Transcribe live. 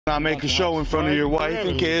Not make a show in front of your wife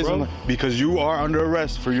and kids because you are under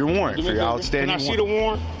arrest for your warrant, for your outstanding warrant. Can I see the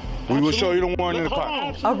warrant? We will show you the warrant in the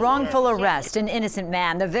car. A wrongful arrest, an innocent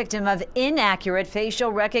man, the victim of inaccurate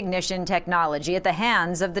facial recognition technology at the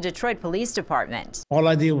hands of the Detroit Police Department. All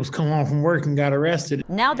I did was come home from work and got arrested.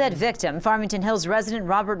 Now that victim, Farmington Hills resident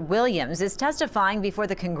Robert Williams, is testifying before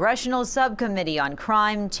the Congressional Subcommittee on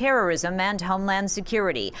Crime, Terrorism, and Homeland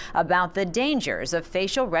Security about the dangers of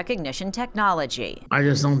facial recognition technology. I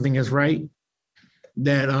just don't think it's right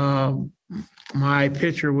that my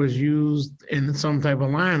picture was used in some type of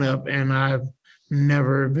lineup, and I've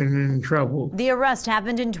never been in trouble. The arrest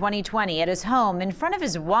happened in 2020 at his home in front of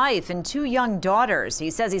his wife and 2 young daughters. He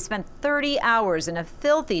says he spent 30 hours in a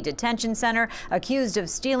filthy detention center accused of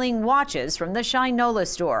stealing watches from the Shinola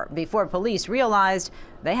store before police realized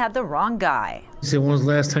they had the wrong guy. He said, "When was the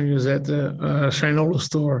last time you was at the Shinola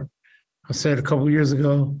store?" I said, "A couple years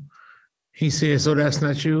ago." He said, "So that's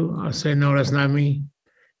not you?" I said, "No, that's not me."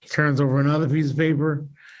 He turns over another piece of paper.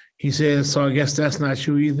 He says, "So I guess that's not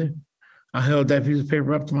you either." I held that piece of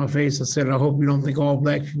paper up to my face and said, "I hope you don't think all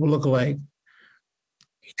black people look alike."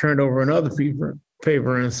 He turned over another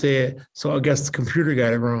paper and said, "So I guess the computer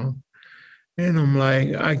got it wrong." And I'm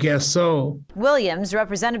like, "I guess so." Williams,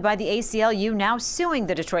 represented by the ACLU, now suing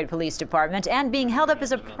the Detroit Police Department and being held up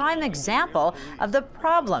as a prime example of the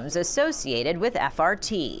problems associated with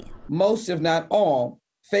FRT. Most, if not all,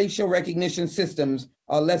 facial recognition systems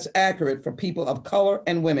are less accurate for people of color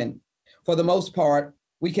and women. For the most part,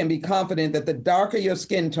 we can be confident that the darker your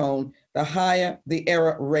skin tone, the higher the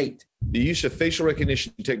error rate. The use of facial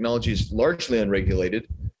recognition technology is largely unregulated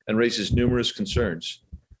and raises numerous concerns.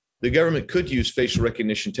 The government could use facial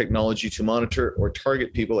recognition technology to monitor or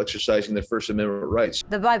target people exercising their First Amendment rights.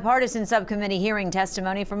 The bipartisan subcommittee hearing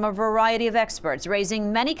testimony from a variety of experts,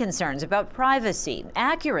 raising many concerns about privacy,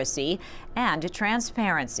 accuracy, and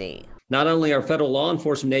transparency. Not only are federal law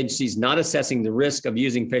enforcement agencies not assessing the risk of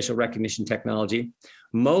using facial recognition technology,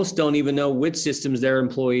 most don't even know which systems their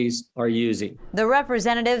employees are using. The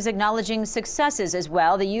representatives acknowledging successes as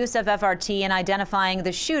well, the use of FRT in identifying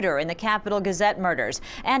the shooter in the Capitol Gazette murders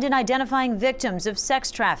and in identifying victims of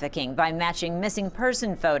sex trafficking by matching missing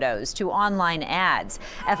person photos to online ads.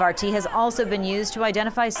 FRT has also been used to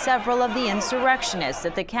identify several of the insurrectionists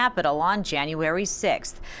at the Capitol on January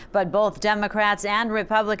 6th. But both Democrats and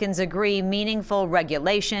Republicans agree meaningful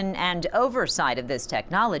regulation and oversight of this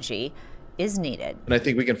technology is needed. And I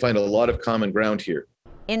think we can find a lot of common ground here.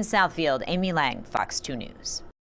 In Southfield, Amy Lang, Fox 2 News.